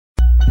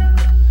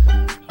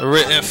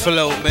Written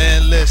flow,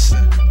 man,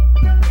 listen.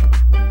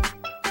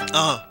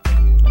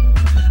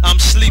 I'm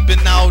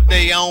sleeping all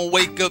day, I don't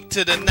wake up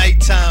to the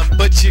nighttime,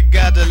 but you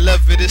gotta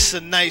love it, it's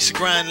a nice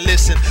grind.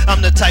 Listen,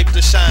 I'm the type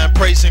to shine,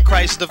 praising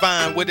Christ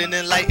divine with an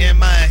enlightened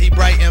mind. He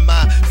brightened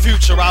my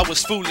future. I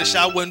was foolish,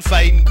 I wasn't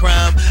fighting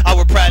crime, I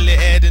would probably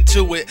add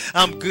into it.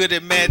 I'm good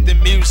at math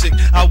and music.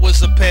 I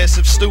was a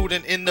passive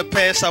student. In the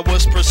past I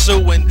was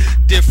pursuing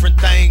different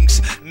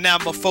things. Now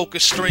my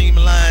focus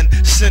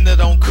streamlined, centered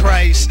on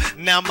Christ.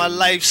 Now my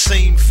life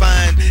seem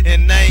fine,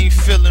 and I ain't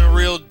feeling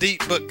real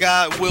deep, but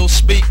God will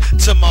speak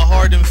to my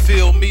heart and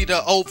fill me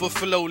to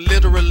overflow.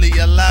 Literally,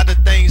 a lot of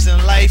things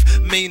in life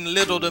mean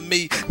little to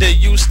me. They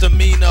used to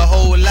mean a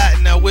whole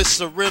lot, now it's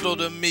a riddle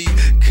to me.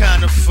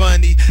 Kinda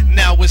funny,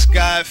 now it's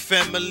God,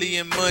 family,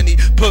 and money.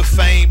 Put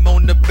fame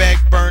on the back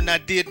burn, I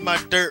did my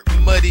dirt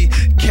muddy.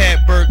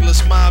 Cat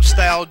burglars, mob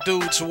style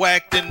dudes,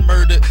 whacked and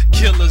murdered.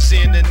 Killers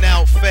in and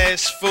out,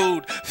 fast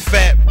food,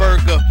 fat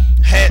burger.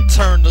 Hat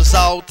turners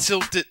all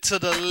tilted to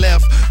the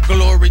left.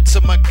 Glory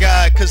to my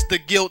God, cause the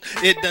guilt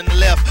it done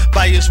left.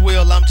 By his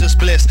will I'm just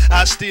blessed,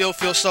 I still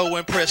feel so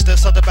impressed.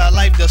 There's something about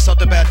life, there's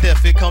something about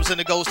death. It comes and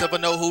it goes, never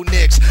know who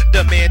next.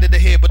 The man in the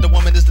head, but the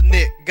woman is the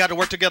neck. Gotta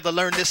work together,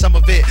 learn this, I'm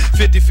a vet.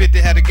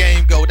 50-50 how the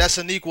game go, that's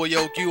an equal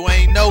yoke. You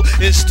ain't know,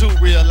 it's too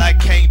real, I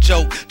can't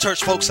joke.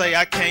 Church folks say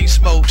I can't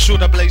smoke.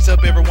 Shoot, I blaze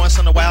up every once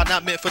in a while.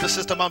 Not meant for the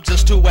system, I'm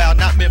just too wild.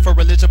 Not meant for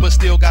religion, but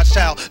still got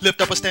child.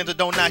 Lift up a standard,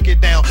 don't knock it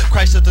down.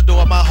 Christ at the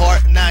door of my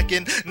heart,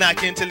 knocking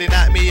till he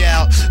knocked me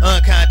out.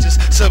 Unconscious,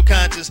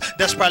 subconscious,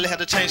 that's probably how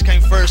the change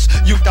came first.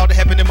 You thought it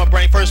happened in my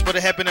brain first, but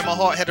it happened in my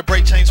heart. Had to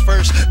break chains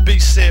first. Be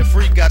set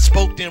free, God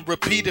spoke then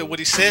repeated what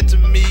he said to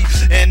me.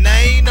 And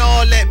I ain't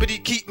all that, but he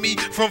keep me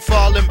from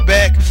falling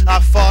back. I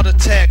fought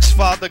attacks,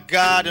 Father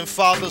God and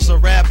Father's a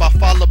rap. I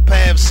follow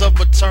paths of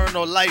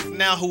eternal life,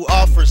 now who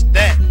offers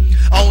that?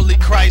 Only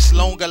Christ,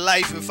 longer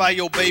life if I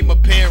obey my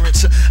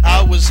parents.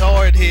 I was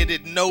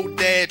hard-headed, no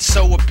dad,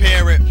 so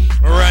apparent.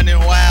 Running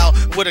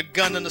wild with a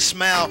gun and a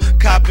smile.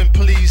 Copping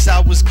pleas,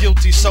 I was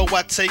guilty, so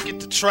I take it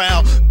to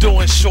trial.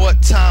 Doing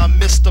short time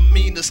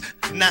misdemeanors,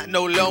 not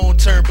no long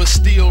term, but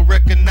still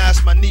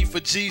recognize my need for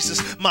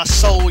Jesus. My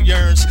soul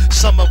yearns,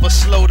 some of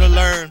us slow to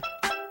learn.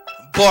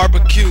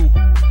 Barbecue,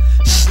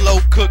 slow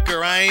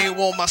cooker, I ain't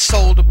want my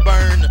soul to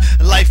burn.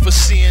 Life of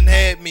sin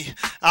had me,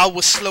 I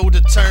was slow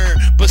to turn,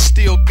 but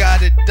still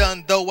got it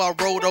done. Though I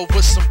rode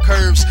over some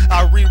curves,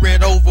 I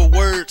reread over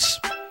words.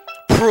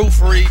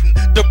 Proofreading,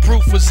 the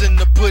proof was in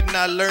the pudding.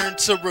 I learned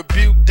to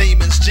rebuke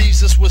demons.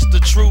 Jesus was the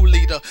true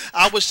leader,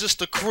 I was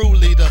just a crew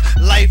leader.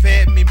 Life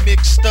had me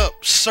mixed up,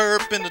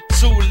 syrup in a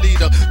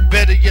 2-liter.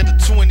 Better yet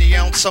a 20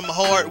 ounce, I'm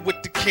hard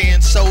with the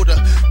canned soda,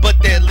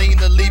 but that lean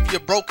to leave you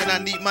broken. I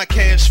need my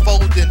cash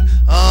folding.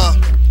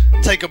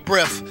 Take a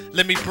breath,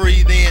 let me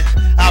breathe in.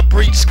 I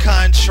breach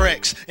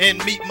contracts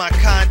and meet my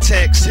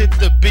contacts. Hit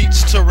the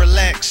beach to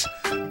relax,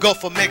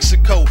 Gulf of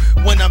Mexico.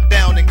 When I'm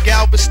down in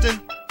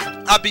Galveston,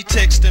 I be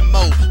texting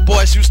Mo.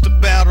 Boys used to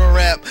battle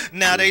rap,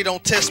 now they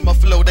don't test my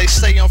flow. They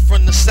say I'm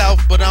from the South,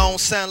 but I don't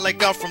sound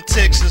like I'm from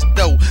Texas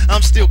though.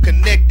 I'm still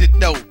connected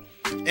though,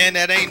 and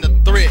that ain't a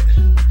threat.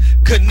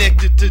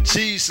 Connected to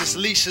Jesus,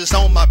 leashes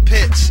on my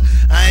pets.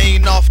 I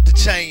ain't off the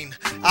chain,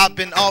 I've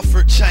been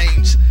offered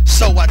change,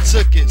 so I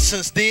took it.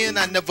 Since then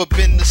I never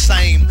been the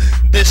same.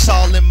 This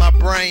all in my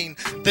brain,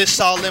 this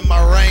all in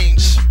my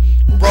range.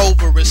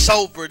 Rover, it's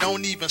over,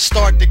 don't even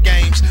start the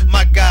games.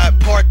 My God,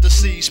 part the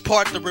seas,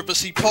 part the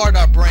rivers, he part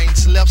our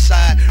brains. Left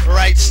side,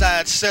 right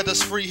side, set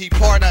us free, he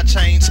part our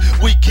chains.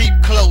 We keep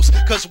close,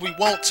 cause we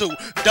want to.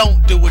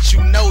 Don't do what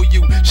you know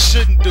you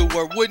shouldn't do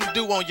or wouldn't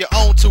do on your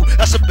own too.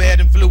 That's a bad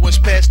influence,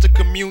 past the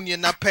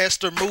communion. I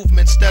pastor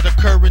movements that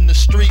occur in the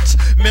streets.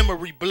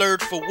 Memory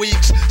blurred for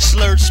weeks,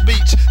 slurred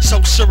speech,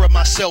 so sure of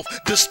myself.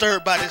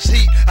 Disturbed by this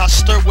heat, I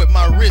stir with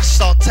my wrist,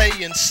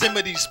 saute and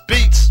simmer these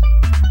beats.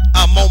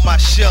 I'm on my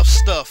shelf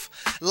stuff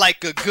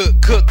like a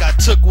good cook. I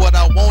took what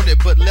I wanted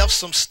but left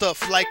some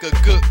stuff like a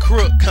good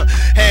crook.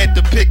 Had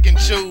to pick and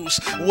choose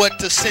what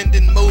to send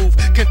and move.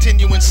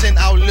 Continue and sin,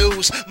 I'll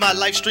lose. My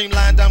life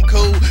streamlined, I'm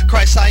cool.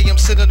 Christ, I am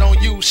sitting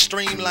on you,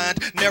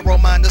 streamlined. Narrow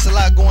mind, there's a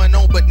lot going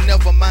on, but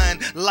never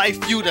mind.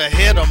 Life, you the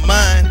head of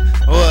mine.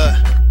 What?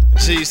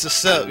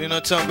 Jesus up, you know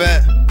what I'm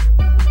talking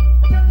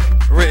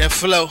about? Written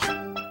flow.